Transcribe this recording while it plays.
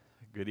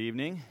Good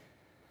evening.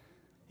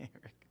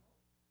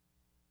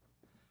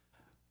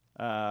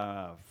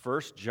 Eric.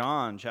 1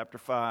 John chapter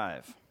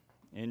 5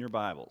 in your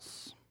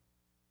Bibles.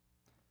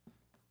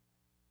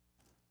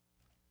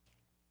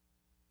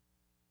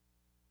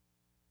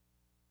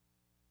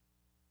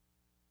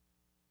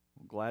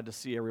 Glad to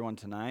see everyone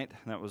tonight.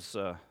 That was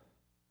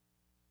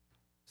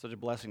such a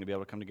blessing to be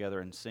able to come together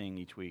and sing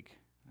each week,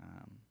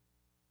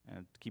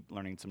 and keep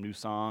learning some new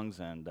songs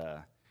and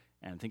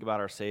think about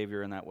our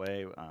Savior in that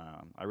way.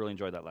 I really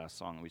enjoyed that last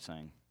song that we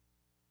sang.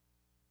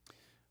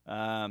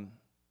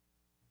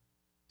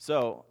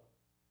 So,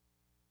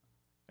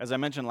 as I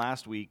mentioned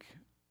last week,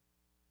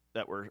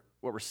 that what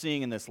we're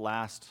seeing in this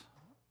last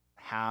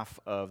half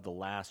of the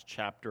last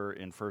chapter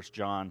in 1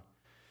 John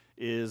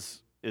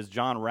is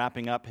John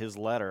wrapping up his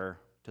letter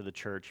to the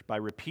church by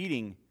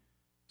repeating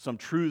some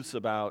truths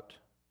about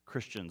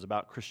Christians,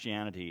 about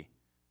Christianity,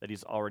 that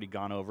he's already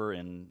gone over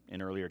in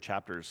earlier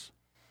chapters.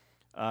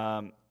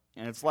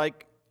 And it's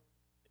like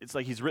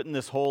he's written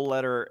this whole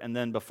letter, and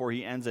then before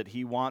he ends it,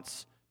 he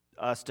wants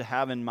us to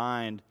have in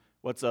mind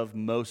what's of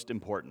most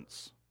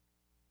importance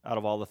out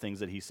of all the things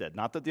that he said.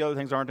 Not that the other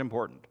things aren't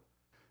important,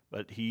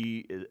 but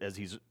as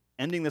he's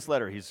ending this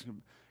letter, he's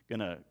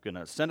gonna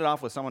send it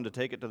off with someone to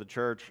take it to the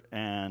church,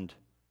 and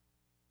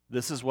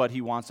this is what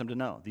he wants them to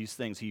know. These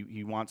things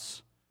he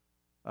wants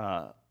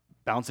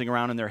bouncing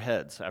around in their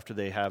heads after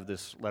they have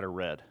this letter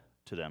read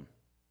to them.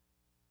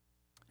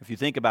 If you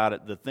think about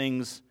it, the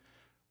things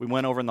we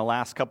went over in the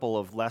last couple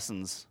of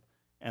lessons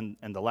and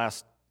the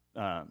last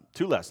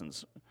two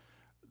lessons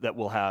that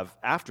we'll have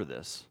after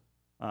this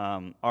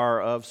are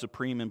of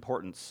supreme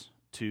importance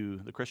to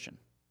the Christian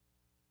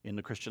in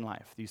the Christian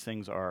life. These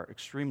things are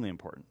extremely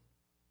important.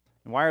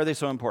 And why are they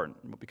so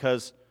important?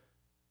 Because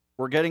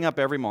we're getting up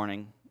every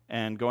morning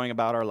and going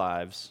about our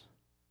lives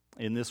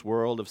in this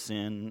world of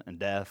sin and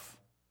death,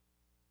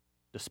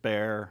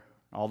 despair,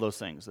 all those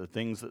things,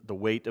 the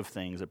weight of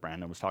things that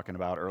Brandon was talking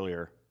about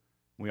earlier.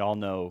 We all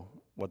know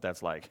what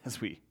that's like as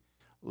we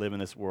live in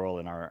this world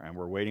and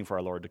we're waiting for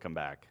our Lord to come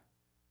back.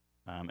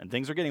 And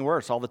things are getting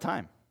worse all the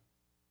time.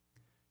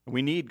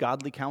 We need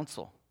godly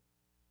counsel,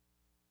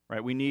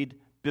 right? We need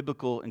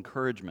biblical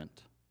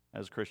encouragement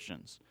as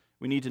Christians.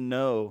 We need to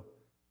know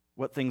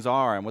what things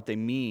are and what they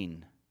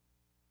mean.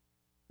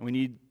 And we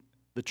need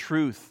the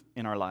truth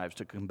in our lives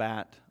to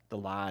combat the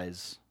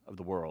lies of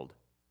the world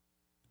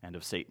and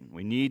of Satan.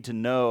 We need to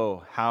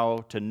know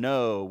how to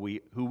know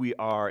who we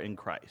are in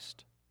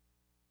Christ.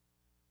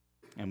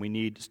 And we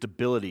need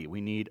stability.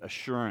 We need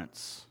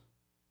assurance.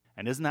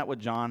 And isn't that what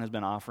John has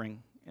been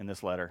offering in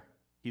this letter?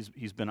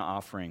 He's been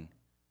offering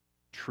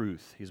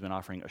truth. He's been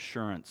offering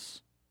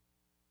assurance.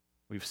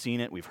 We've seen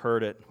it. We've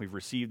heard it. We've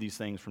received these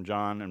things from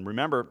John. And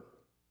remember,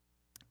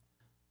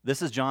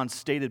 this is John's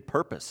stated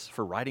purpose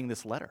for writing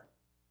this letter.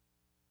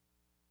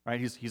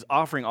 Right? He's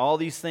offering all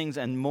these things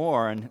and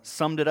more, and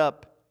summed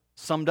up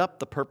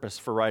the purpose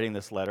for writing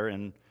this letter.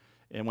 And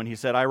when he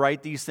said, I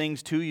write these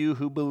things to you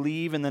who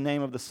believe in the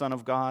name of the Son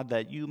of God,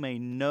 that you may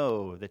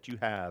know that you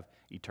have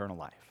eternal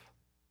life.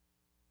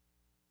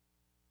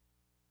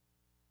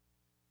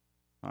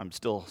 I'm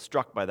still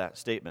struck by that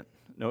statement.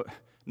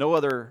 No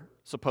other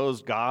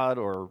supposed God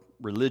or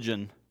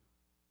religion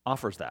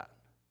offers that,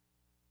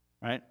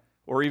 right?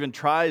 Or even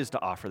tries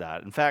to offer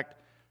that. In fact,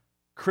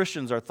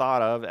 Christians are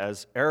thought of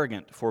as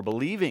arrogant for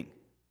believing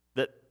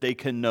that they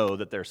can know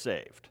that they're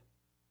saved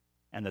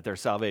and that their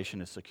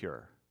salvation is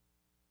secure.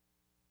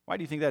 Why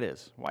do you think that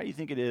is? Why do you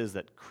think it is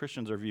that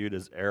Christians are viewed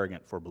as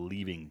arrogant for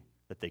believing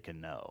that they can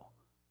know?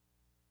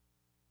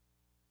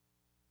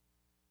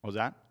 What was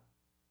that?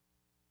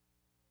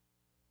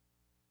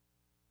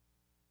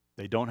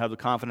 They don't have the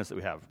confidence that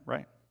we have,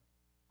 right?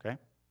 Okay.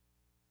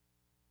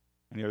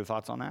 Any other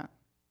thoughts on that?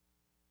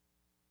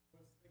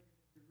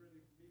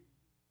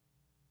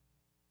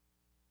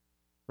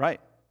 Right.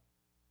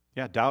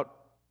 Yeah, doubt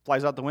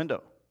flies out the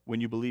window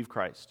when you believe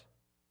Christ.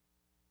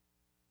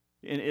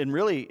 And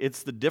really,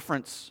 it's the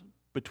difference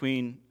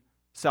between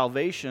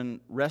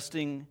salvation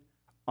resting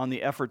on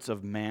the efforts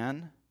of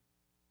man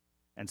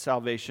and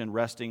salvation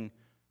resting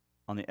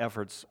on the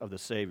efforts of the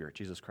Savior,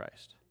 Jesus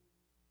Christ.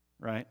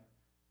 Right?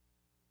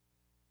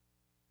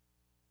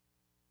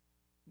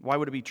 Why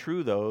would it be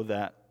true, though,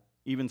 that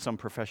even some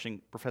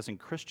professing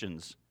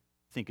Christians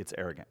think it's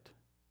arrogant?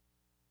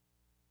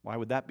 Why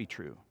would that be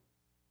true?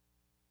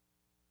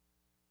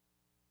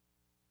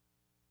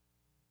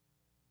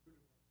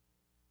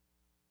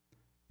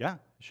 Yeah, it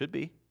should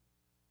be.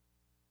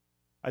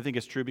 I think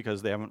it's true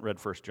because they haven't read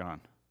 1 John.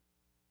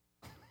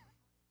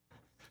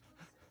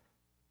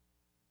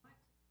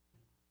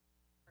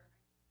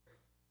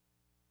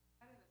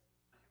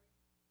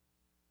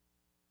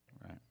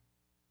 Right.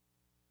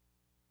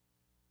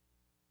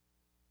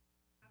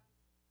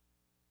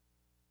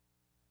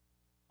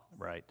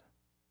 Right.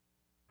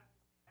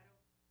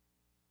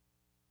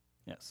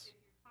 Yes.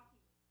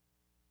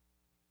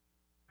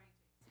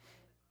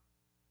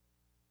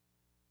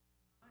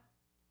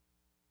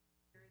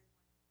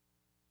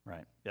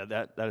 Right. Yeah,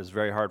 that is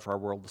very hard for our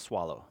world to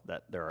swallow,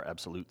 that there are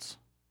absolutes.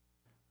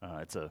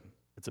 It's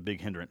a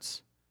big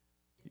hindrance.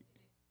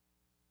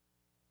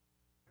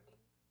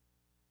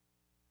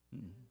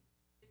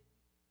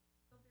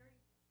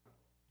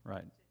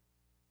 Right.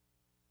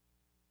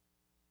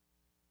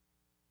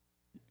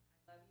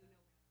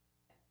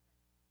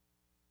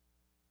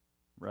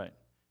 Right.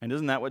 And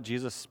isn't that what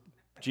Jesus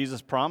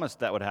promised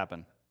that would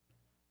happen?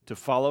 To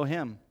follow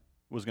him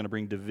was going to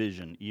bring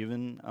division,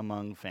 even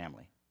among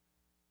family,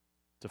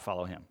 to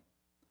follow him.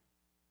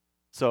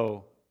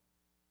 So,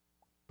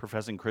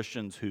 professing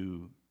Christians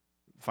who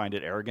find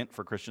it arrogant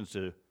for Christians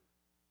to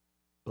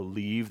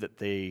believe that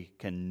they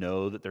can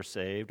know that they're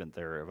saved and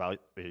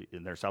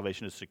their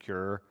salvation is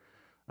secure.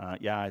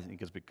 I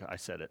think it's because I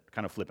said it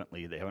kind of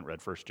flippantly. They haven't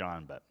read 1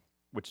 John, but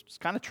which is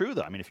kind of true,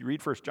 though. I mean, if you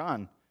read 1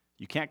 John,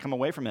 you can't come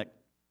away from it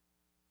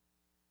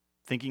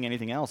thinking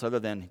anything else other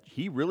than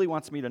he really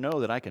wants me to know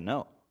that I can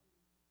know,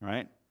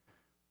 right?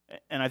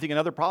 And I think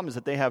another problem is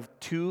that they have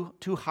too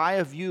high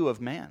a view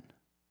of man,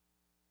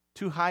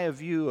 too high a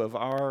view of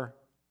our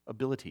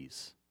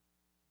abilities,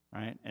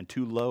 right? And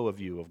too low a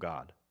view of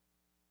God.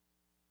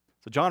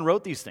 So John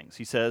wrote these things.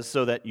 He says,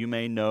 so that you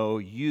may know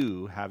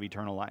you have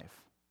eternal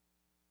life.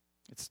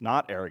 It's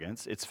not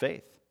arrogance, it's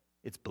faith,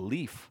 it's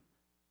belief,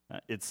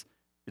 it's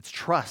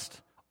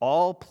trust,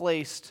 all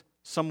placed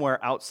somewhere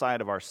outside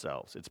of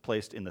ourselves. It's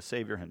placed in the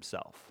Savior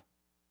himself,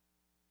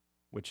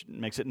 which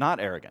makes it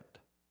not arrogant.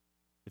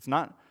 It's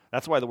not.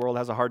 That's why the world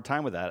has a hard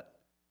time with that,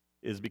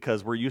 is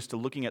because we're used to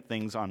looking at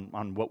things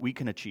on what we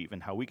can achieve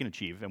and how we can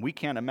achieve, and we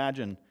can't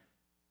imagine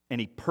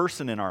any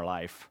person in our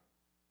life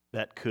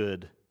that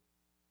could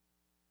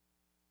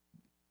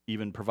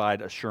even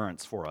provide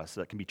assurance for us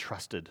that can be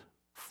trusted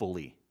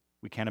fully.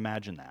 We can't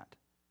imagine that.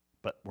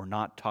 But we're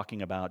not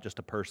talking about just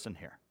a person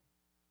here.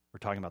 We're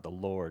talking about the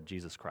Lord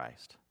Jesus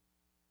Christ.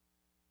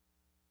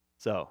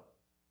 So,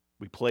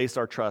 we place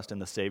our trust in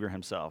the Savior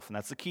himself, and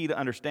that's the key to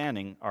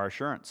understanding our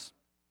assurance.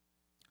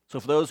 So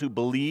for those who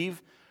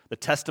believe the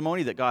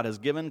testimony that God has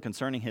given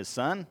concerning his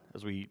Son,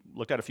 as we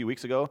looked at a few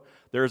weeks ago,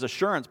 there is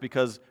assurance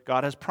because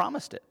God has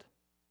promised it.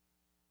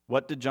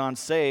 What did John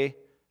say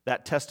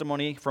that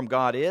testimony from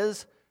God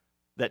is?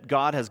 That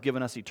God has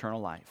given us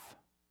eternal life,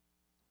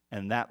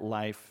 and that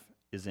life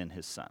is in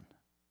his Son.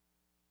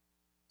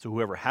 So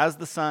whoever has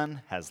the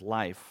Son has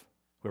life.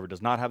 Whoever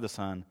does not have the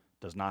Son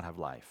does not have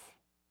life.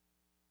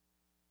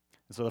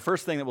 And so the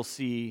first thing that we'll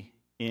see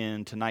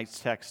in tonight's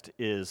text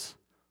is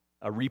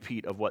a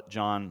repeat of what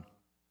John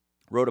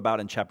wrote about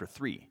in chapter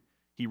 3.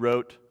 He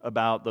wrote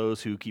about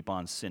those who keep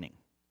on sinning.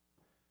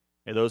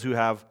 And those who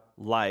have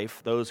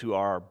life, those who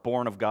are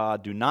born of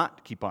God, do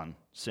not keep on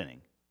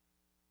sinning.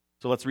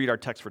 So let's read our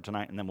text for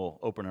tonight, and then we'll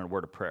open in a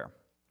word of prayer.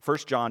 1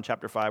 John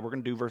chapter 5, we're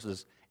going to do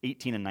verses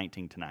 18 and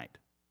 19 tonight.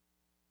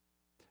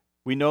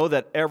 We know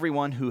that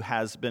everyone who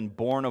has been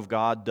born of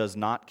God does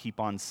not keep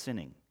on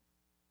sinning,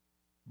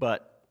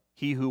 but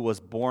he who was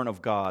born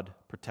of God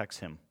protects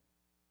him,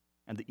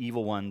 and the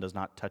evil one does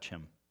not touch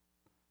him.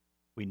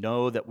 We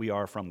know that we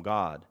are from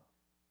God,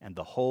 and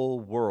the whole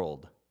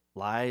world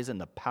lies in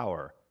the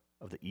power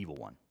of the evil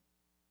one.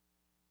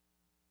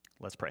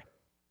 Let's pray.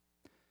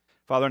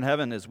 Father in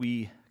heaven, as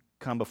we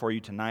come before you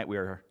tonight, we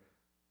are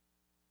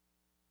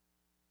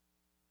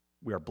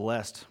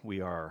blessed,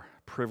 we are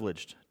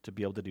privileged to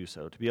be able to do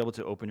so, to be able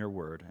to open your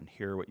word and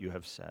hear what you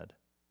have said.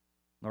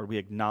 Lord, we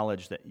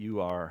acknowledge that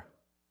you are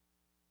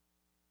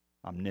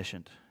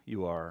omniscient,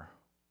 you are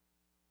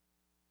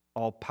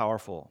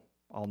all-powerful,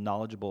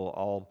 all-knowledgeable,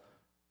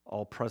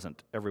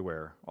 all-present,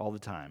 everywhere, all the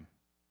time.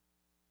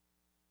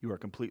 You are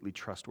completely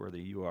trustworthy.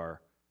 You are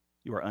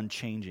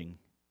unchanging.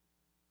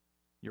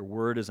 Your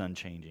word is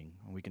unchanging,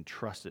 and we can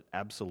trust it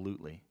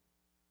absolutely.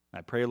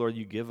 I pray, Lord,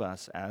 you give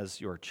us as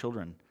your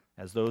children,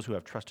 as those who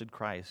have trusted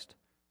Christ,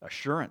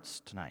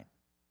 assurance tonight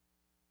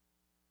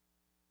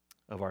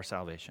of our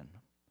salvation.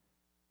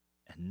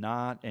 And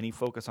not any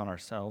focus on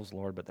ourselves,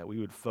 Lord, but that we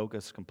would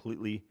focus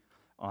completely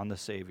on the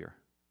Savior,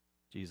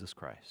 Jesus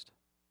Christ.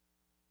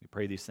 We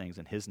pray these things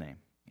in his name.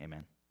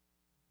 Amen.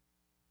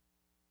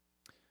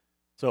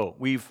 So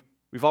we've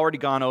already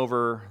gone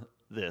over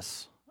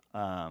this.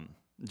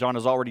 John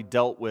has already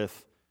dealt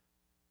with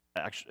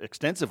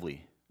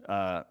extensively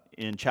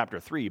in chapter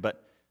 3,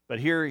 but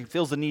here he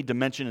feels the need to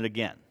mention it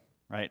again,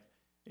 right?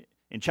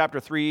 In chapter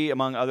 3,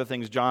 among other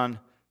things, John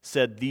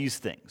said these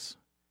things.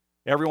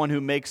 Everyone who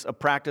makes a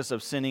practice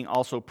of sinning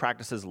also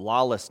practices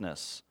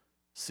lawlessness.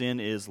 Sin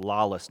is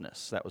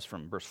lawlessness. That was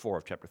from verse 4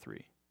 of chapter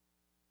 3.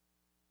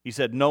 He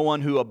said, no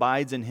one who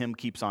abides in him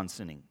keeps on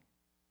sinning.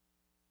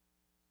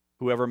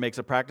 Whoever makes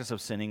a practice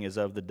of sinning is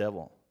of the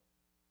devil.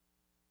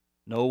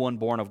 No one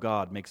born of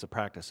God makes a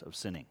practice of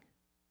sinning.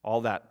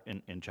 All that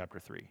in chapter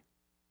 3.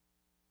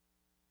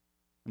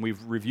 And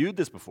we've reviewed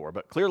this before,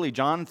 but clearly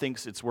John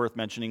thinks it's worth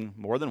mentioning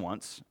more than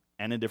once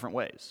and in different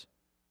ways.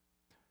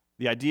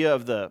 The idea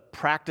of the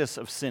practice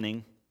of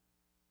sinning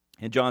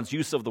and John's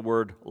use of the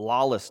word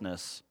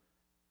lawlessness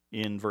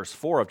in verse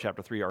 4 of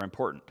chapter 3 are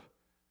important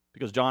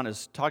because John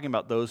is talking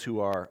about those who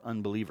are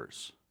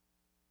unbelievers.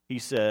 He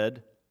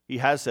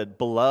has said,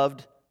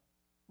 beloved,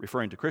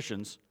 referring to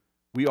Christians,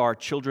 we are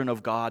children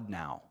of God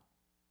now.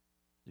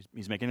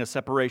 He's making a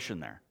separation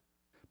there.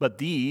 But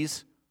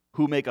these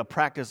who make a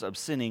practice of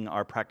sinning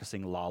are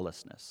practicing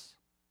lawlessness.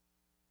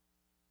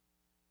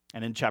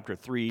 And in chapter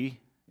 3,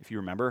 if you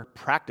remember,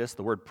 practice,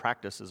 the word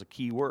practice is a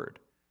key word.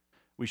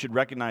 We should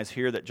recognize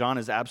here that John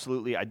is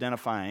absolutely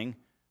identifying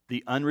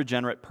the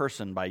unregenerate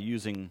person by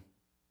using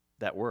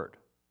that word.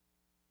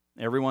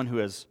 Everyone who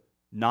has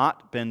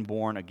not been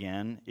born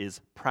again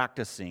is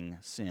practicing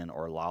sin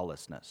or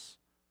lawlessness.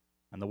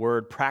 And the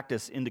word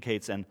practice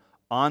indicates an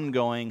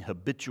ongoing,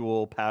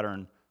 habitual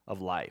pattern of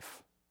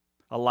life.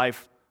 A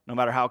life, no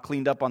matter how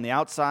cleaned up on the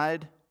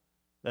outside,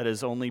 that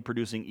is only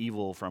producing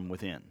evil from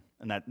within.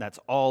 And that's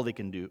all they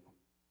can do.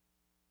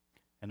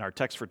 In our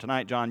text for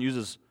tonight, John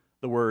uses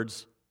the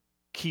words,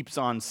 keeps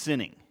on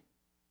sinning.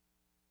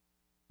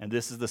 And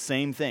this is the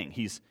same thing.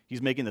 He's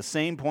making the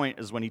same point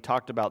as when he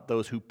talked about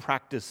those who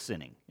practice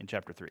sinning in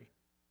chapter 3.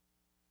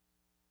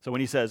 So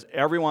when he says,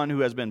 everyone who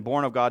has been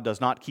born of God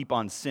does not keep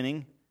on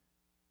sinning,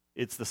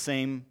 it's the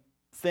same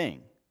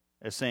thing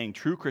as saying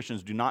true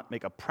Christians do not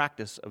make a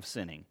practice of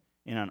sinning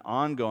in an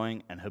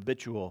ongoing and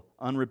habitual,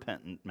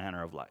 unrepentant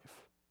manner of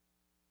life.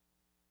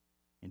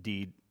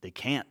 Indeed, they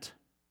can't.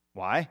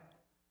 Why?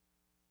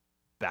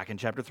 Back in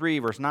chapter 3,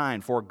 verse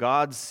 9, for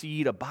God's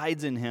seed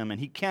abides in him, and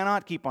he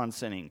cannot keep on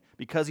sinning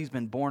because he's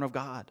been born of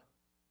God.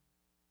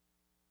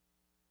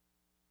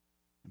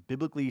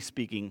 Biblically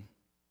speaking,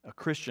 a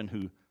Christian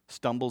who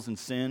stumbles in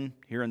sin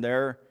here and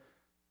there,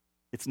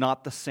 it's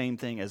not the same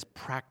thing as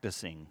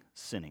practicing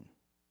sinning.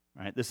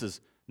 Right? This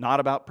is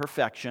not about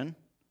perfection.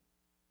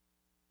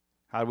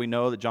 How do we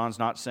know that John's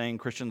not saying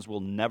Christians will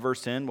never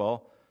sin?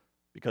 Well,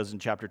 because in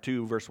chapter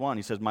 2, verse 1,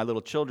 he says, my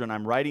little children,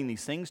 I'm writing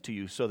these things to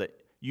you so that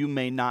you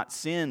may not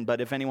sin, but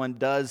if anyone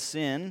does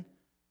sin,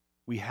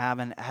 we have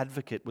an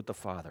advocate with the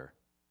Father,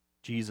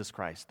 Jesus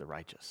Christ the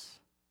righteous.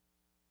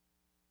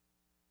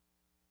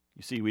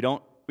 You see, we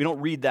don't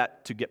read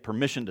that to get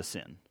permission to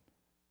sin.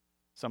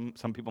 Some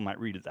people might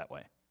read it that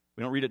way.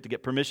 We don't read it to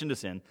get permission to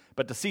sin,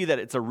 but to see that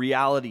it's a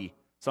reality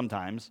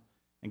sometimes,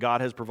 and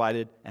God has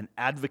provided an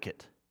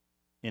advocate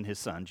in his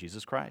Son,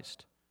 Jesus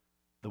Christ.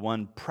 The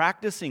one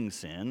practicing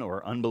sin,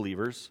 or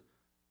unbelievers,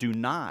 do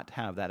not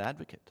have that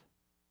advocate.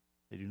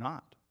 They do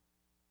not.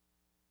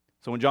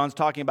 So when John's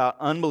talking about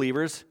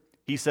unbelievers,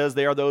 he says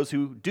they are those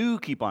who do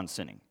keep on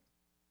sinning.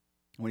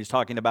 When he's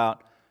talking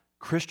about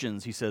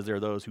Christians, he says they're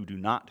those who do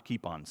not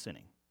keep on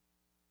sinning.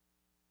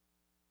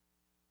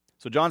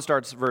 So John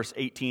starts verse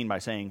 18 by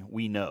saying,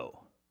 we know.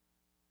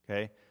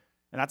 Okay?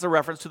 And that's a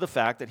reference to the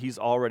fact that he's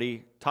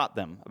already taught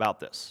them about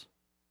this.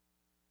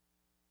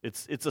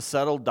 It's a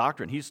settled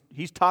doctrine.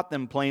 He's taught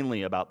them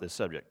plainly about this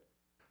subject.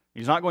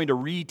 He's not going to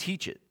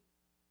reteach it.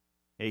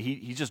 Okay?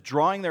 He's just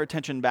drawing their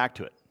attention back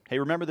to it. Hey,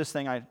 remember this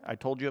thing I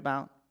told you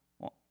about?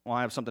 Well,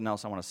 I have something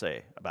else I want to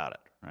say about it,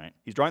 right?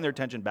 He's drawing their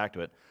attention back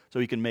to it so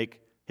he can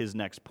make his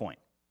next point.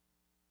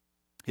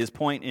 His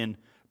point in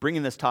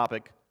bringing this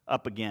topic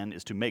up again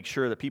is to make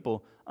sure that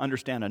people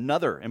understand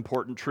another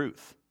important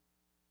truth.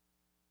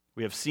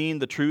 We have seen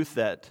the truth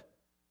that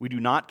we do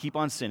not keep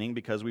on sinning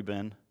because we've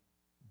been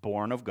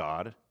born of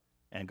God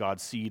and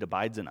God's seed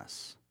abides in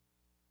us.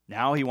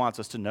 Now he wants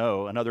us to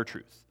know another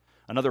truth,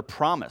 another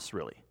promise,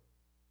 really,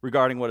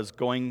 regarding what is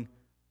going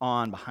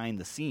on behind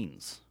the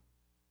scenes,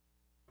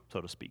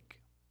 so to speak.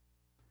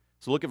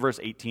 So look at verse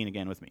 18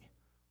 again with me.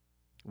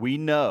 We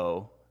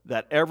know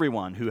that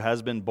everyone who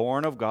has been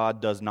born of God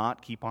does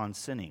not keep on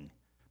sinning,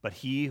 but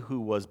he who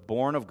was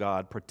born of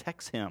God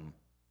protects him,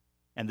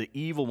 and the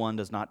evil one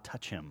does not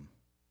touch him.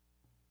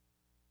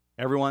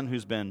 Everyone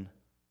who's been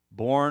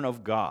born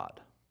of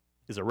God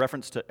is a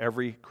reference to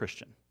every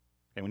Christian.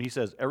 And when he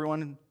says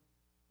everyone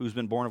who's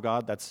been born of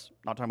God, that's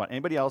not talking about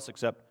anybody else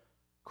except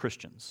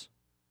Christians.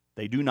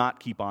 They do not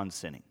keep on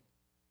sinning.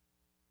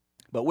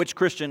 But which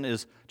Christian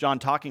is John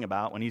talking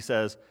about when he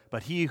says,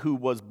 but he who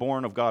was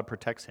born of God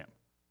protects him?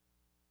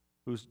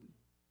 Who's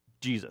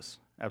Jesus?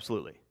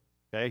 Absolutely.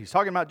 Okay, he's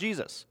talking about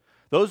Jesus.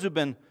 Those who've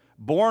been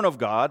born of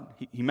God,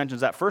 he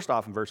mentions that first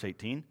off in verse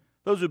 18.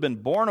 Those who've been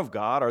born of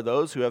God are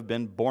those who have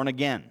been born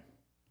again,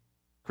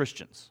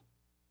 Christians.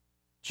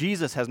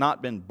 Jesus has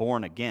not been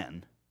born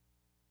again,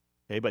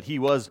 okay, but he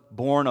was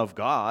born of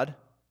God,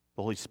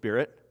 the Holy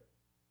Spirit,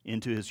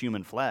 into his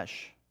human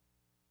flesh.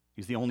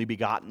 He's the only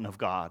begotten of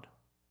God.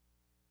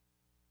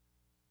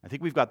 I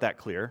think we've got that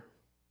clear,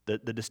 the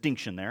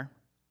distinction there.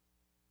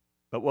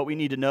 But what we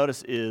need to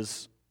notice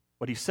is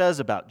what he says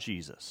about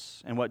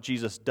Jesus and what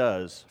Jesus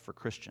does for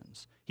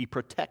Christians. He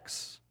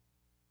protects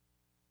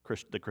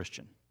the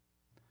Christian.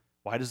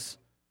 Why does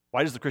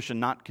the Christian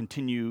not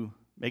continue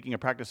making a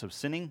practice of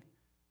sinning?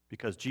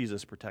 Because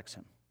Jesus protects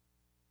him.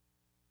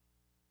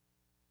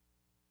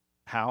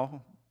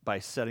 How? By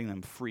setting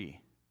them free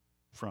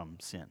from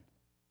sin.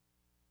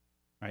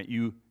 Right?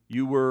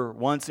 You were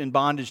once in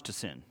bondage to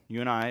sin.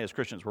 You and I, as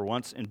Christians, were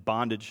once in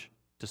bondage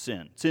to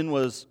sin. Sin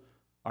was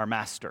our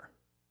master.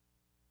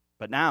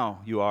 But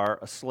now you are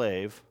a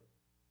slave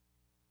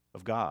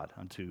of God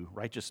unto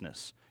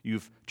righteousness.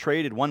 You've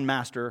traded one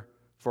master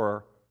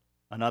for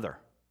another.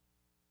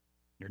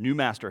 Your new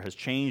master has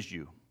changed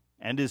you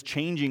and is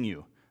changing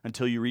you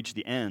until you reach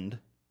the end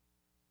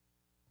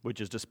which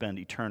is to spend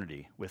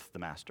eternity with the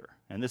Master.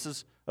 And this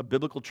is a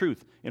biblical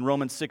truth. In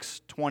Romans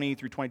 6:20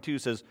 through 22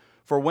 says,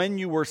 "For when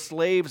you were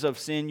slaves of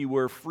sin, you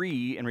were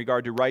free in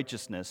regard to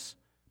righteousness.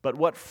 But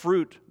what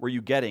fruit were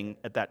you getting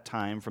at that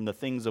time from the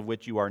things of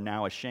which you are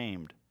now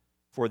ashamed?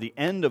 For the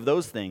end of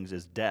those things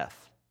is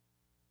death.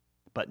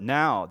 But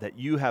now that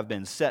you have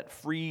been set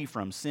free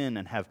from sin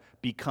and have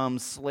become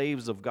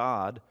slaves of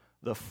God,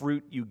 the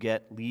fruit you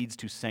get leads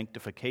to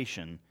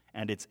sanctification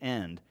and its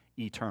end,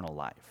 eternal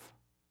life."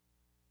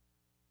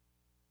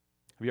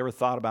 Have you ever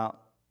thought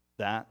about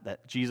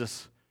that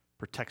Jesus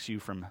protects you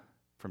from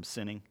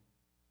sinning?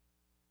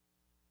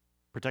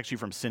 Protects you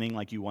from sinning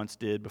like you once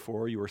did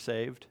before you were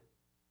saved?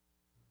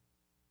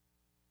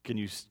 Can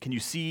you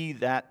see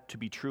that to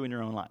be true in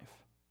your own life?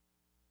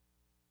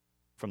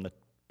 From the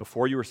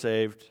before you were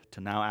saved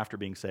to now after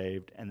being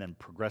saved, and then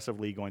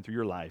progressively going through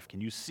your life, can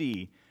you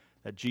see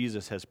that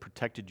Jesus has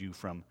protected you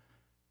from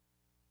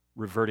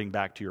reverting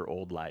back to your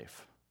old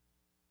life?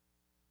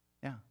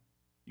 Yeah.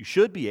 You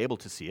should be able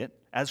to see it.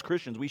 As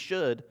Christians, we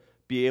should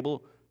be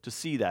able to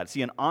see that,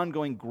 see an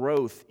ongoing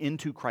growth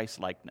into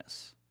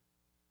Christ-likeness.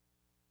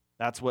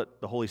 That's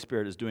what the Holy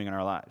Spirit is doing in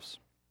our lives.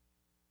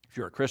 If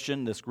you're a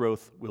Christian, this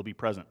growth will be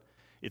present.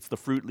 It's the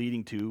fruit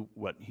leading to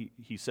what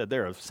he said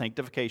there of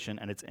sanctification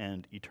and its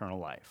end, eternal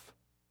life.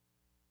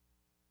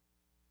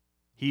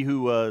 He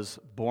who was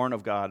born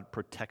of God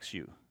protects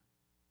you.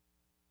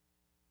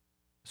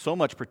 So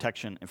much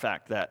protection, in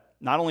fact, that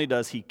not only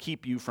does he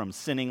keep you from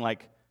sinning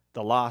like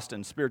the lost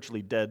and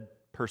spiritually dead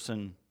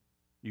person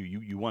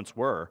you once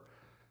were,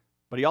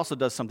 but he also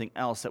does something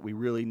else that we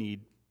really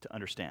need to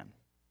understand.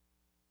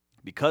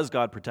 Because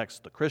God protects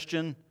the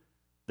Christian,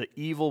 the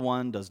evil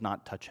one does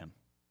not touch him.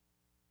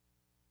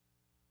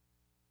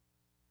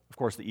 Of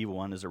course, the evil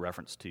one is a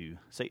reference to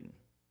Satan,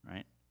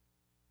 right?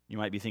 You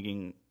might be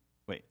thinking,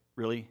 wait,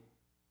 really?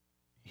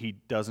 He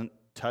doesn't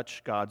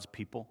touch God's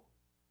people?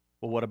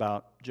 Well, what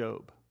about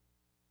Job?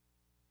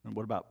 And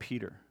what about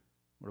Peter?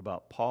 What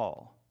about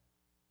Paul?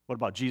 What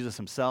about Jesus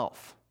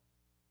himself?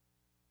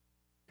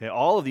 Okay,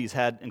 all of these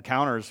had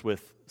encounters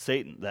with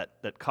Satan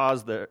that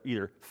caused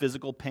either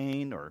physical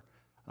pain or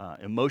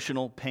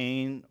emotional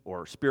pain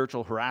or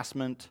spiritual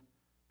harassment.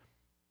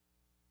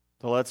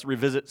 So let's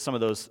revisit some of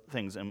those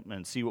things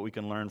and see what we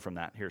can learn from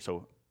that here.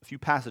 So a few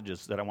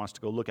passages that I want us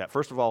to go look at.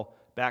 First of all,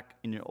 back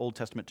in the Old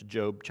Testament to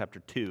Job chapter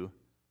 2,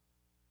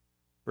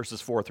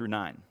 verses 4 through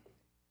 9.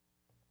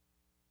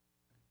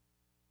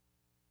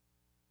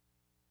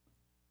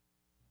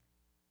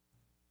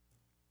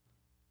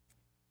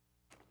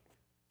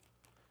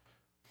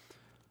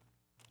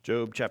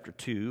 Job chapter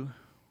 2,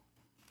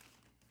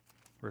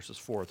 verses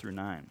 4 through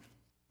 9.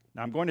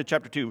 Now I'm going to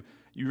chapter 2.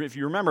 If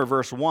you remember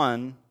verse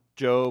 1,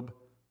 Job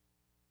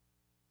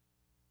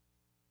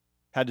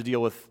had to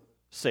deal with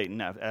Satan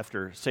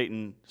after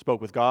Satan spoke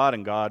with God,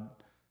 and God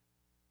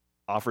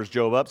offers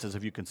Job up, says,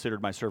 "Have you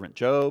considered my servant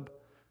Job?"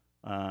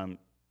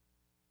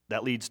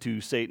 That leads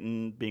to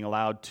Satan being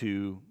allowed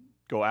to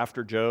go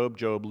after Job.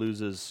 Job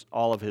loses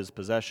all of his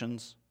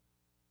possessions,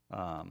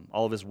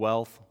 all of his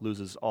wealth,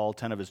 loses all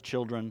 10 of his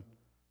children,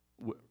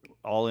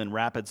 all in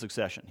rapid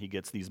succession. He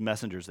gets these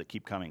messengers that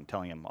keep coming,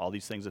 telling him all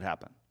these things that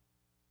happen,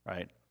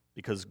 right?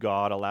 Because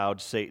God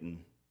allowed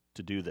Satan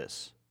to do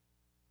this.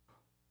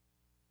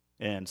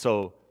 And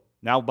so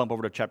now bump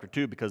over to chapter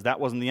 2 because that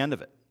wasn't the end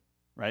of it,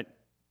 right?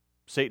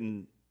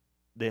 Satan,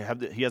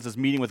 he has this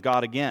meeting with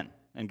God again,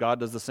 and God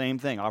does the same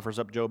thing, offers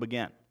up Job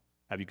again.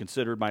 "Have you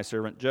considered my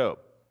servant Job?"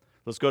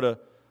 Let's go to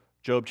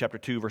Job chapter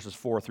 2, verses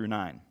 4 through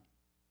 9.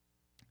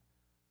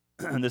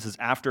 And this is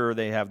after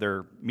they have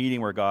their meeting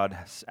where God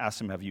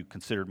asks him, "Have you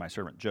considered my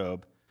servant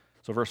Job?"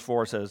 So verse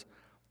 4 says,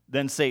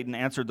 "Then Satan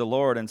answered the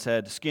Lord and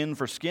said, 'Skin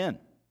for skin.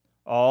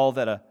 All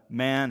that a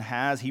man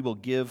has he will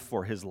give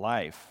for his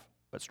life.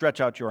 But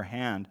stretch out your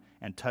hand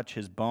and touch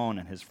his bone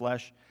and his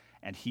flesh,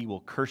 and he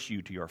will curse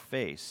you to your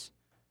face.'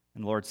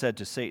 And the Lord said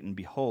to Satan,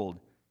 'Behold,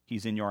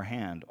 he's in your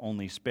hand,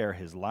 only spare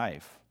his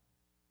life.'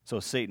 So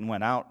Satan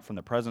went out from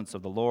the presence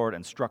of the Lord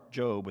and struck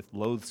Job with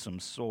loathsome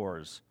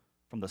sores,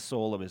 from the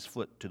sole of his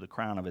foot to the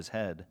crown of his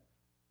head.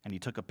 And he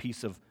took a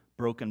piece of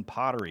broken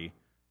pottery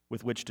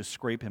with which to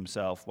scrape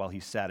himself while he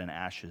sat in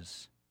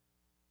ashes.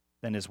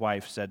 Then his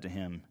wife said to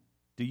him,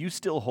 'Do you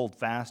still hold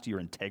fast to your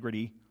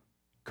integrity?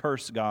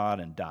 Curse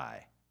God and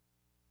die.'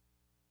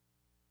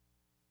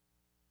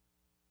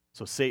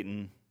 So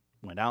Satan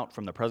went out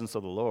from the presence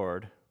of the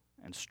Lord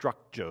and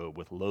struck Job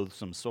with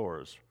loathsome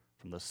sores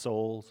from the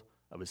soles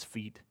of his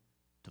feet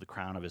to the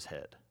crown of his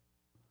head."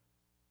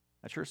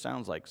 That sure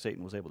sounds like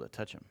Satan was able to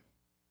touch him,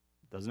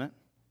 doesn't it?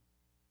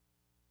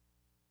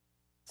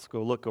 Let's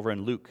go look over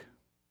in Luke.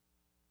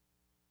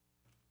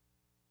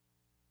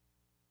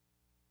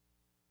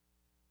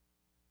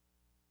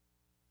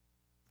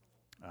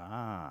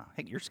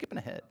 Hey, you're skipping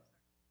ahead.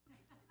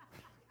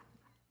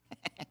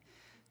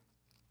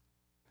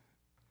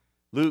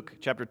 Luke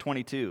chapter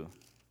 22.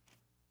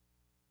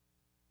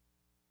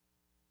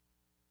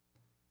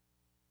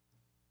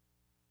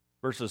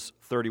 Verses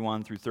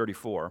 31 through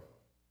 34.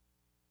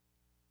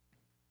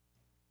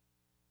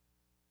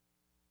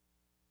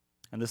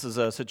 And this is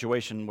a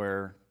situation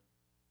where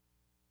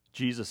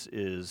Jesus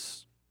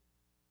is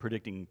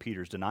predicting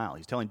Peter's denial.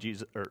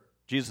 Jesus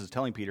is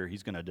telling Peter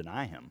he's going to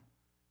deny him.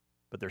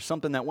 But there's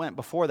something that went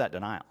before that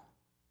denial.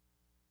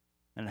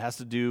 And it has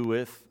to do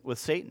with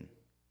Satan.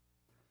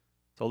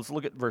 So let's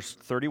look at verse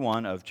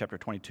 31 of chapter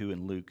 22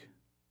 in Luke.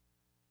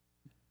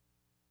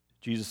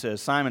 Jesus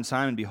says, "Simon,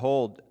 Simon,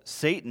 behold,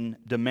 Satan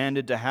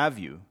demanded to have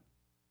you,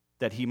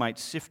 that he might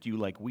sift you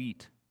like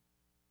wheat.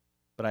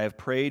 But I have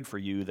prayed for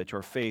you that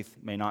your faith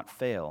may not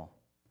fail.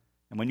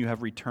 And when you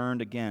have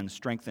returned again,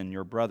 strengthen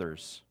your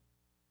brothers."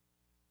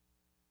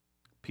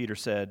 Peter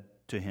said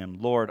to him,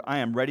 "Lord, I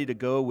am ready to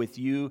go with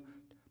you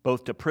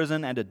both to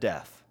prison and to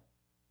death."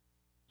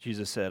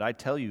 Jesus said, "I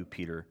tell you,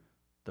 Peter,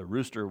 the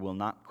rooster will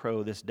not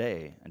crow this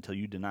day until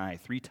you deny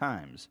 3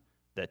 times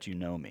that you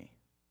know me."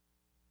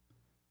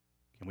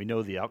 And we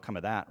know the outcome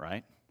of that,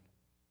 right?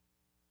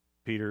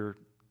 Peter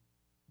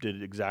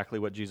did exactly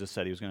what Jesus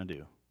said he was going to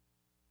do.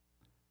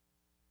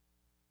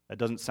 That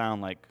doesn't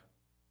sound like,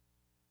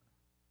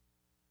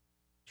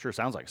 sure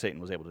sounds like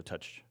Satan was able to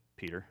touch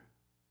Peter,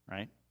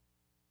 right?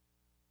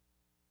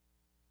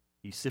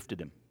 He sifted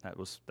him. That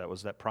was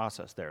that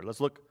process there. Let's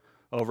look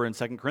over in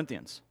 2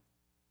 Corinthians.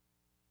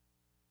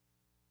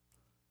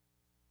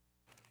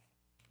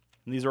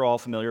 And these are all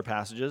familiar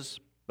passages,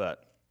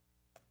 but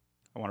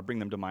I want to bring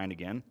them to mind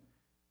again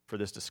for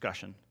this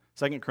discussion.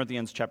 2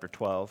 Corinthians chapter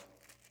 12.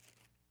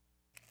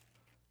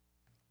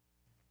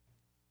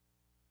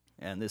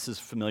 And this is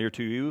familiar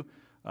to you.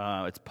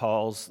 It's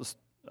Paul's,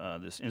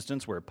 this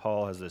instance where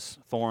Paul has this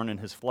thorn in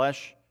his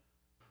flesh.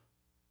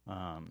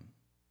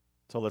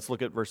 So let's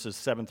look at verses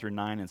 7 through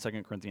 9 in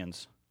 2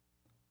 Corinthians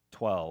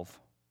 12.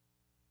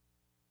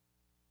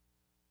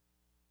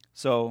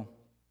 "So,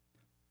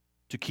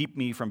 to keep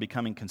me from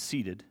becoming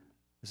conceited,"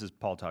 this is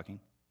Paul talking,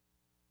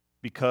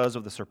 "because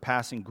of the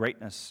surpassing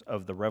greatness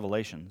of the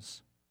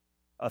revelations,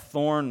 a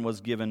thorn was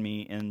given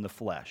me in the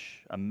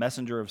flesh, a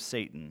messenger of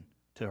Satan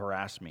to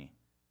harass me,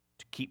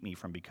 to keep me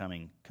from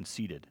becoming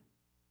conceited.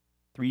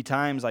 3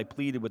 times I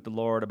pleaded with the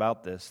Lord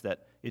about this,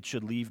 that it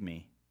should leave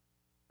me.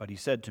 But he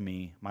said to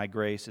me, 'My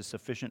grace is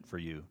sufficient for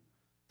you,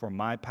 for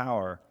my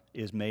power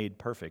is made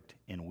perfect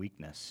in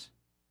weakness.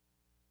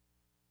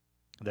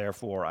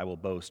 Therefore I will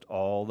boast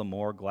all the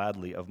more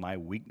gladly of my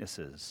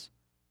weaknesses,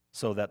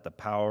 so that the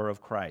power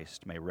of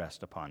Christ may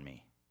rest upon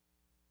me.'"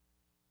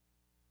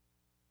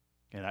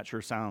 And that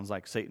sure sounds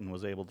like Satan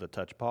was able to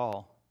touch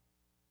Paul,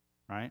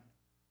 right?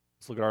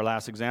 Let's look at our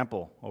last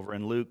example over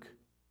in Luke,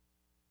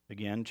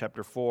 again,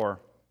 chapter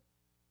 4.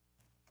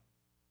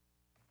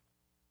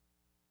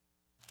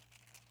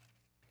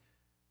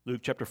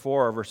 Luke chapter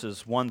 4,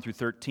 verses 1 through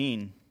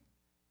 13.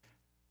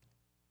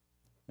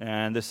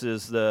 And this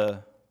is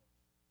the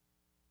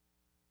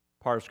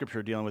part of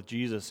Scripture dealing with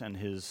Jesus and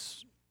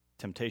his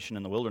temptation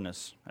in the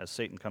wilderness as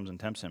Satan comes and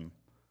tempts him.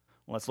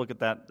 Well, let's look at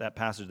that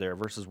passage there,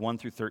 verses 1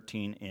 through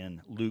 13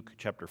 in Luke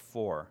chapter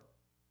 4.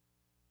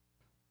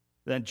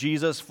 "Then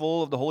Jesus,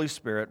 full of the Holy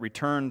Spirit,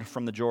 returned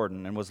from the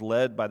Jordan and was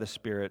led by the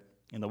Spirit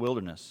in the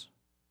wilderness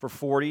for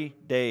 40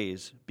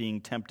 days,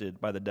 being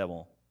tempted by the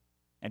devil.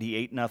 And he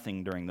ate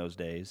nothing during those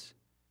days.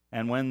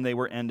 And when they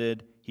were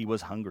ended, he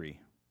was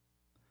hungry.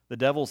 The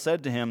devil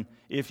said to him,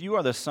 'If you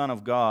are the Son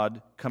of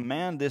God,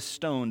 command this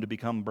stone to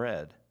become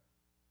bread.'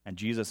 And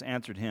Jesus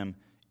answered him,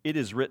 'It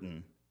is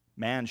written,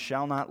 man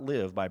shall not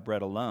live by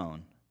bread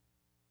alone.'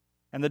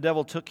 And the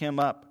devil took him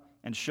up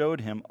and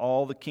showed him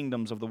all the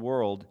kingdoms of the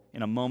world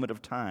in a moment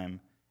of time,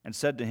 and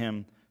said to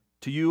him,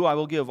 'To you I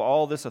will give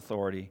all this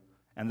authority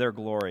and their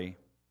glory,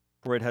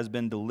 for it has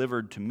been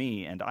delivered to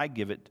me, and I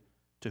give it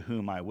to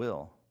whom I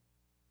will.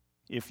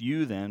 If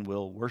you then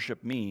will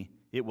worship me,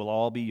 it will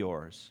all be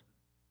yours.'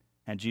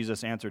 And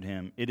Jesus answered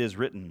him, 'It is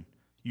written,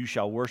 you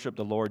shall worship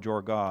the Lord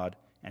your God,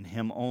 and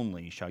him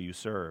only shall you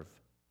serve.'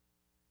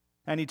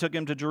 And he took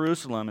him to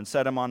Jerusalem and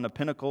set him on the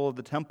pinnacle of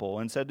the temple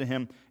and said to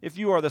him, 'If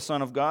you are the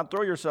Son of God,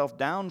 throw yourself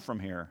down from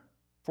here.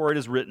 For it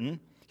is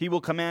written, he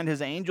will command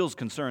his angels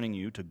concerning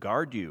you to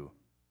guard you.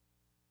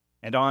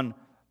 And on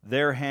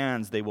their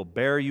hands they will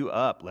bear you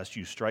up, lest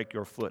you strike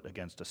your foot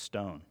against a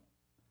stone.'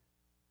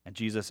 And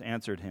Jesus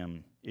answered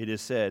him, 'It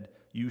is said,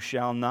 you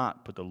shall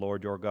not put the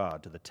Lord your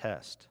God to the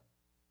test.'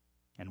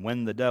 And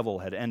when the devil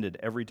had ended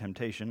every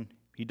temptation,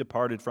 he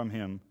departed from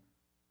him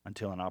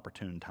until an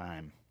opportune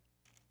time."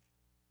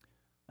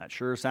 That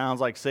sure sounds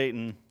like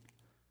Satan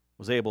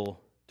was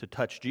able to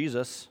touch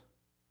Jesus.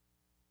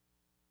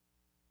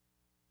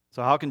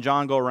 So how can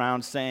John go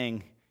around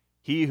saying,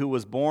 "He who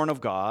was born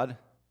of God,"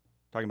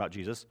 talking about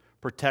Jesus,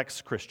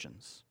 "protects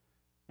Christians,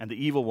 and the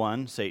evil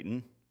one,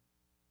 Satan,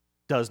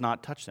 does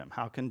not touch them"?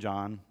 How can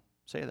John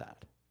say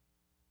that?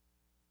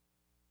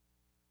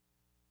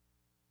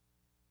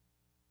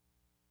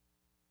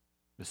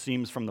 It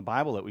seems from the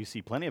Bible that we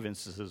see plenty of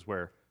instances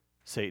where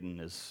Satan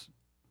is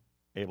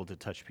able to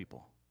touch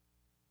people.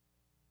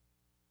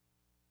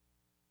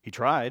 He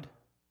tried.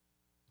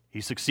 He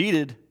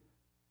succeeded.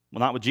 Well,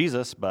 not with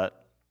Jesus,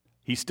 but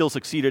he still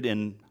succeeded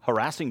in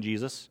harassing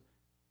Jesus,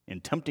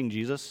 in tempting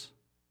Jesus.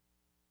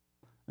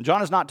 And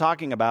John is not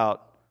talking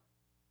about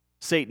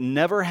Satan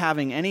never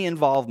having any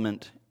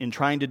involvement in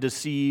trying to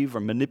deceive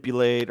or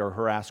manipulate or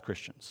harass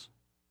Christians.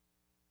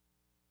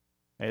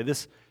 Okay,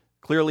 this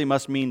clearly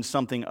must mean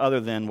something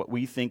other than what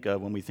we think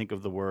of when we think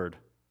of the word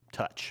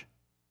touch.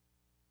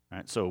 All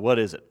right, so what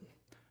is it?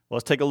 Well,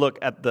 let's take a look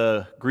at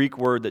the Greek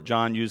word that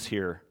John used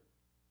here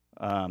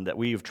that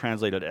we've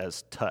translated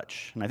as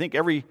touch. And I think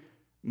every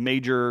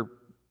major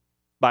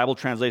Bible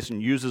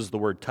translation uses the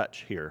word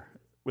touch here,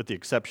 with the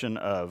exception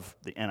of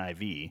the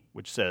NIV,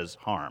 which says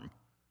harm.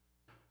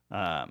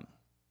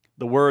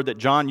 The word that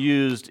John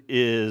used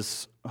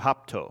is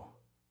hapto,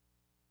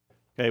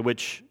 okay,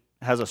 which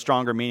has a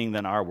stronger meaning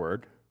than our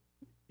word.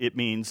 It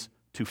means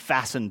to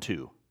fasten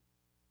to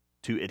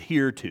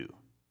adhere to.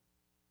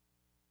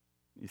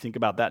 You think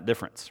about that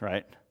difference,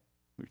 right?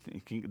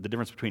 The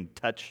difference between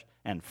touch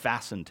and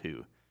fasten to.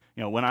 You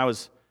know, when I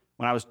was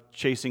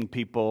chasing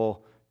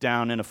people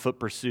down in a foot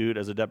pursuit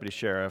as a deputy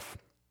sheriff,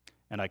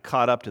 and I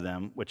caught up to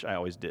them, which I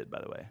always did,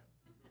 by the way.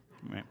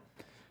 Right?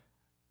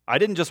 I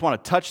didn't just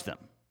want to touch them.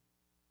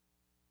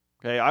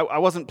 Okay, I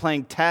wasn't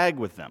playing tag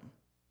with them.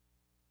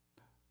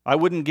 I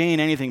wouldn't gain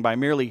anything by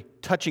merely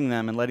touching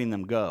them and letting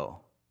them go.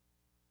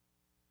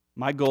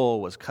 My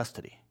goal was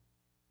custody.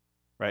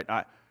 Right?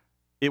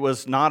 It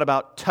was not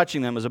about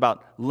touching them, it was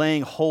about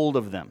laying hold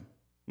of them.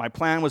 My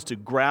plan was to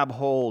grab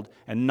hold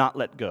and not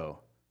let go,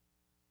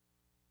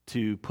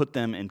 to put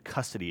them in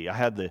custody. I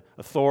had the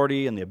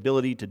authority and the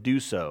ability to do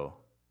so.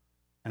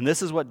 And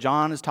this is what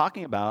John is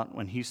talking about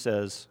when he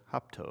says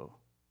hapto,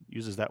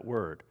 uses that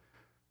word.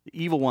 The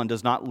evil one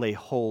does not lay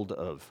hold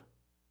of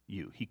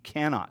you. He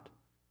cannot.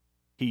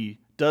 He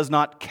does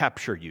not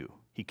capture you.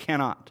 He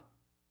cannot.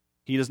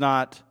 He does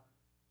not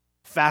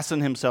fasten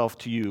himself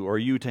to you or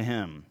you to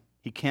him.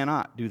 He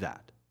cannot do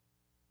that.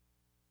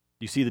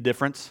 Do you see the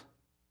difference?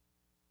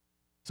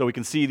 So we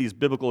can see these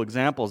biblical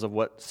examples of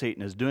what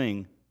Satan is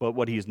doing, but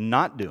what he's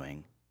not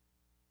doing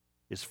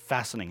is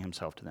fastening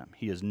himself to them.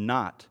 He is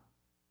not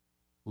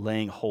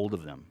laying hold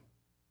of them.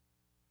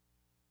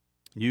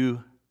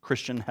 You,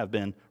 Christian, have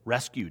been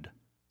rescued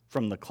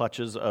from the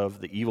clutches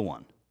of the evil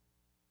one.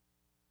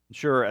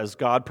 Sure, as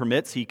God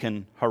permits, he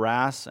can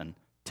harass and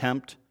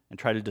tempt and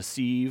try to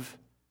deceive,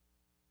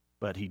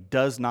 but he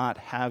does not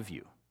have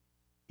you.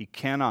 He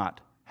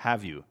cannot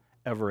have you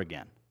ever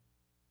again.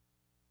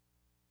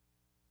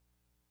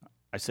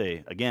 I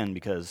say again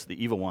because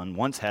the evil one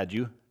once had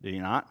you, did he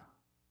not?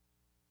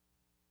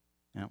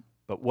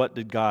 But what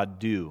did God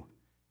do?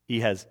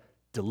 He has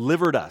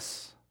delivered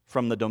us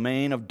from the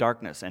domain of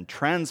darkness and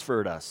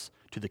transferred us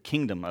to the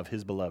kingdom of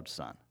his beloved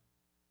Son.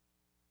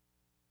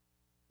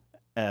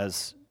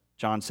 As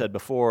John said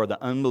before,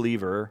 the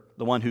unbeliever,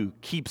 the one who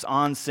keeps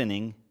on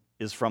sinning,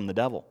 is from the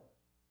devil.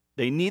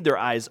 They need their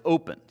eyes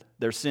opened,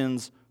 their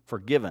sins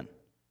forgiven.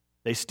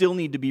 They still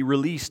need to be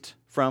released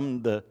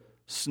from the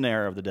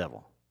snare of the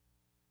devil.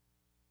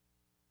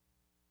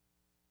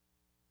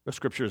 The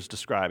scriptures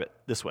describe it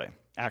this way.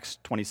 Acts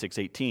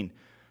 26:18.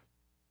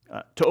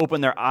 To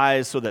open their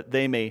eyes so that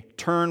they may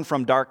turn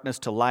from darkness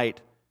to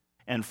light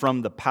and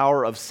from the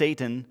power of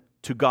Satan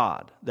to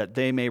God, that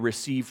they may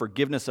receive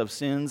forgiveness of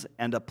sins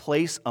and a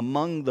place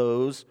among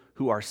those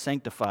who are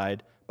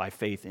sanctified by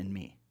faith in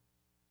me.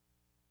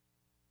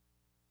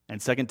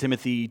 And 2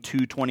 Timothy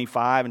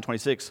 2:25 and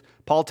 26,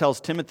 Paul tells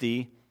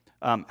Timothy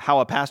how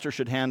a pastor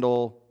should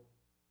handle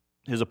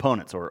his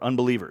opponents or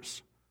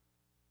unbelievers.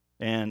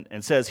 And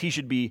says he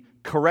should be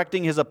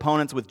correcting his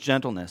opponents with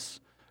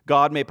gentleness.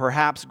 God may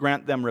perhaps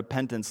grant them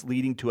repentance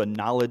leading to a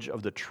knowledge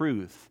of the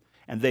truth,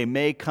 and they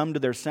may come to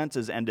their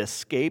senses and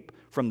escape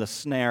from the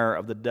snare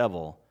of the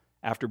devil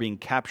after being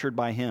captured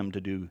by him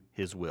to do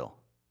his will.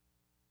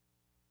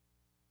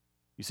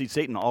 You see,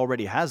 Satan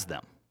already has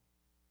them.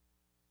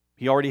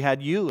 He already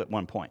had you at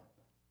one point.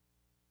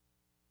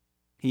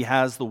 He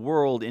has the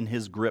world in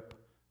his grip.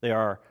 They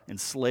are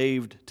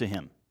enslaved to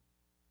him.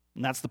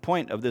 And that's the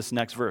point of this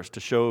next verse, to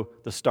show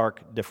the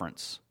stark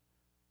difference.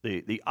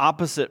 The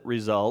opposite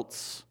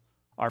results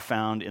are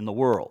found in the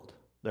world.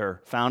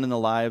 They're found in the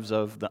lives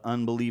of the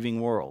unbelieving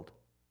world.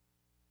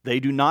 They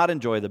do not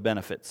enjoy the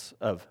benefits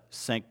of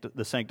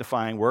the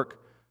sanctifying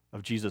work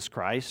of Jesus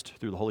Christ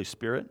through the Holy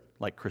Spirit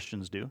like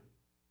Christians do.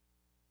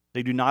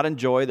 They do not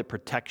enjoy the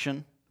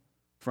protection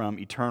from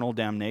eternal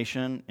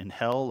damnation in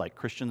hell like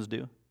Christians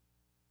do.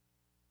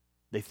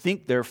 They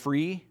think they're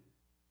free,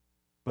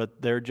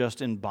 but they're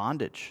just in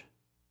bondage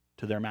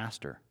to their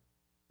master,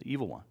 the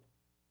evil one.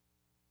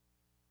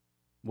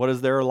 What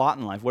is their lot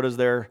in life? What is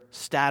their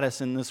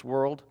status in this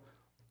world?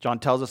 John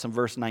tells us in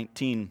verse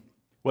 19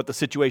 what the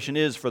situation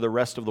is for the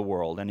rest of the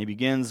world. And he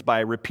begins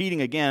by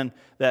repeating again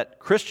that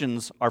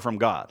Christians are from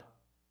God.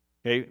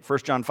 Okay, 1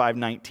 John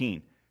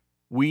 5:19.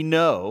 We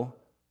know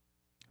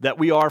that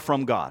we are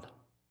from God,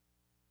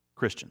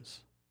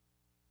 Christians.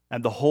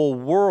 And the whole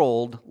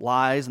world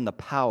lies in the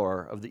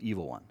power of the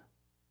evil one.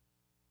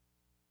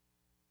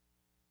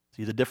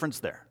 See the difference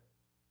there?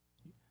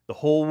 The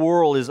whole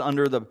world is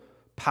under the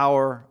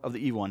power of the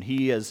evil one.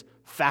 He has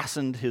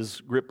fastened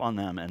his grip on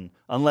them, and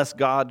unless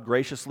God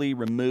graciously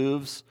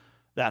removes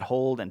that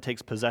hold and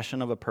takes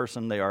possession of a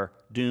person, they are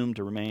doomed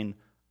to remain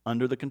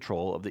under the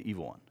control of the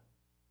evil one.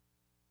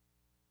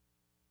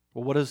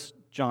 Well, what is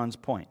John's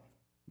point?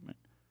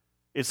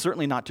 It's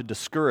certainly not to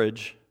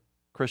discourage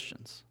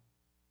Christians.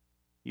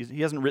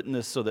 He hasn't written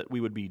this so that we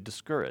would be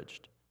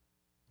discouraged.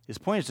 His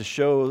point is to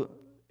show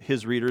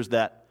his readers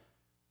that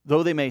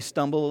though they may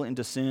stumble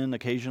into sin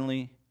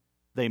occasionally,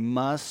 they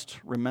must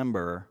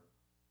remember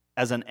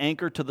as an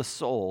anchor to the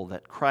soul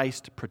that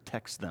Christ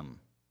protects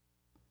them,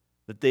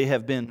 that they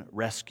have been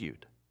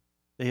rescued,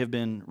 they have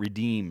been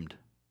redeemed,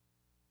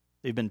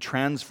 they've been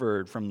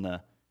transferred from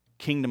the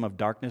kingdom of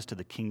darkness to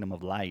the kingdom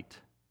of light,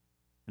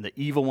 and the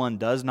evil one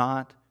does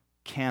not,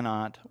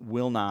 cannot,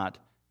 will not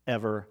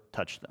ever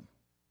touch them.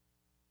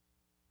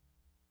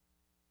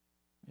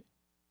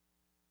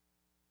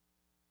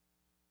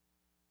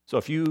 So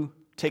if you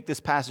take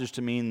this passage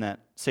to mean that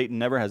Satan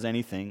never has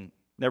anything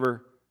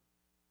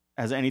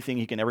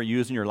he can ever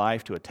use in your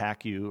life to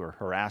attack you or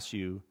harass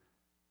you,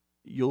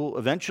 you'll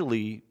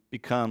eventually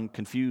become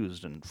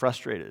confused and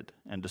frustrated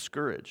and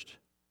discouraged,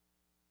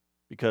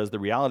 because the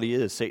reality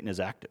is Satan is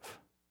active.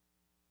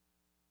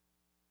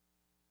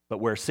 But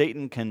where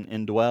Satan can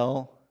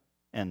indwell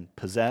and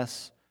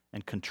possess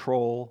and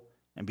control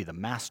and be the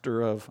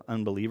master of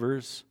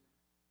unbelievers,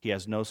 he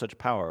has no such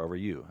power over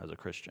you as a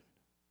Christian.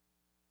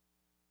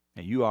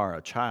 And you are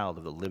a child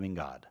of the living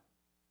God.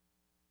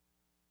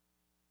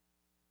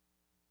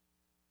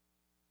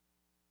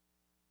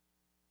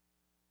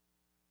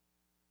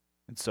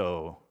 And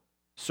so,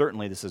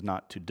 certainly this is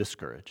not to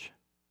discourage.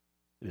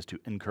 It is to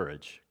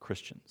encourage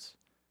Christians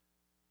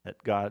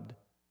that God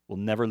will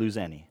never lose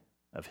any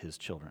of his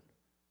children.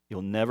 He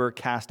will never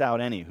cast out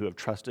any who have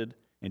trusted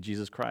in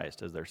Jesus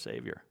Christ as their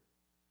Savior.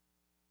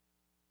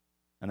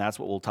 And that's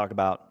what we'll talk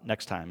about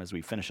next time as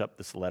we finish up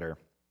this letter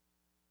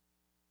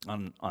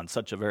on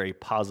such a very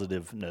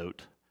positive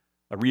note,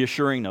 a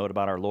reassuring note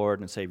about our Lord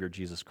and Savior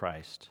Jesus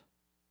Christ,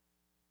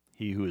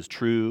 he who is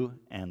true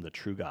and the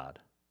true God,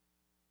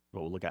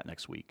 what we'll look at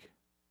next week.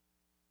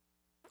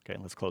 Okay,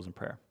 let's close in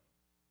prayer.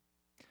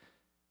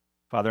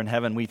 Father in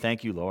heaven, we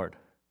thank you, Lord,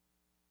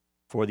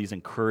 for these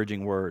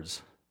encouraging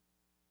words.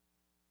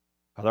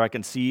 Father, I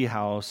can see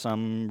how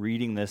some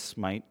reading this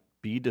might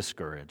be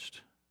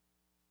discouraged.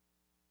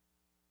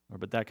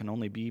 But that can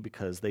only be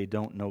because they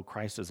don't know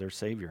Christ as their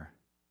Savior.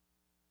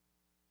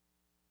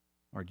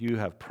 Lord, you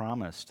have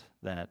promised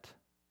that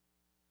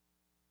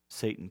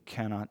Satan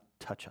cannot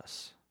touch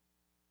us.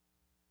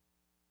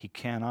 He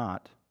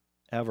cannot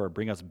ever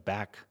bring us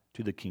back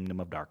to the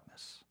kingdom of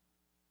darkness.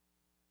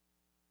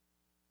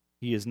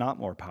 He is not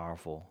more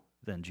powerful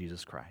than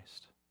Jesus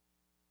Christ.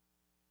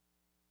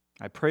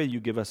 I pray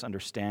you give us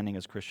understanding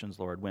as Christians,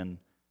 Lord, when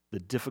the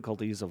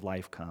difficulties of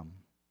life come,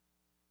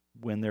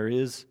 when there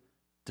is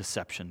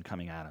deception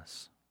coming at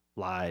us,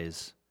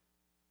 lies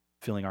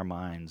filling our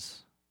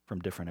minds from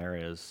different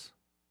areas,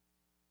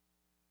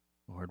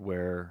 Lord,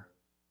 where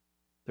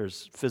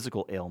there's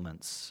physical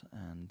ailments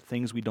and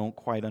things we don't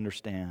quite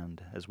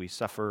understand as we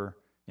suffer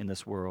in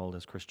this world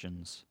as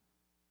Christians,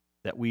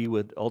 that we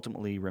would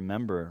ultimately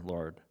remember,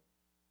 Lord,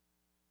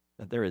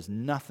 that there is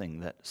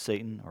nothing that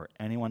Satan or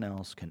anyone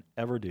else can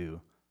ever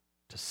do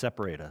to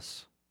separate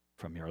us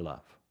from your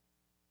love.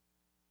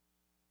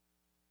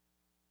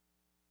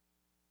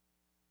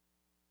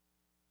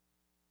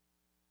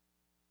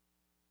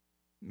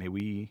 May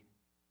we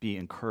be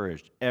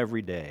encouraged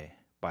every day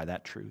by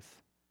that truth.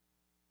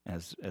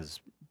 As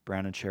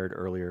Brandon shared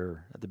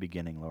earlier at the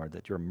beginning, Lord,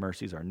 that your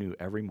mercies are new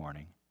every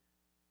morning.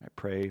 I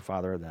pray,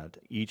 Father, that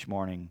each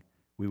morning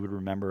we would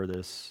remember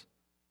this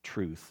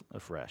truth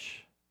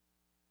afresh.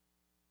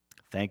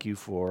 Thank you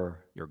for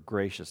your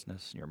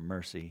graciousness, your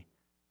mercy,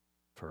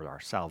 for our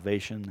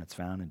salvation that's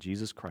found in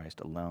Jesus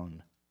Christ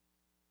alone.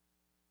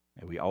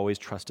 May we always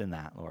trust in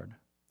that, Lord,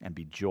 and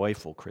be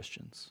joyful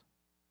Christians.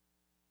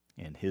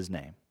 In his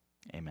name,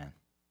 amen.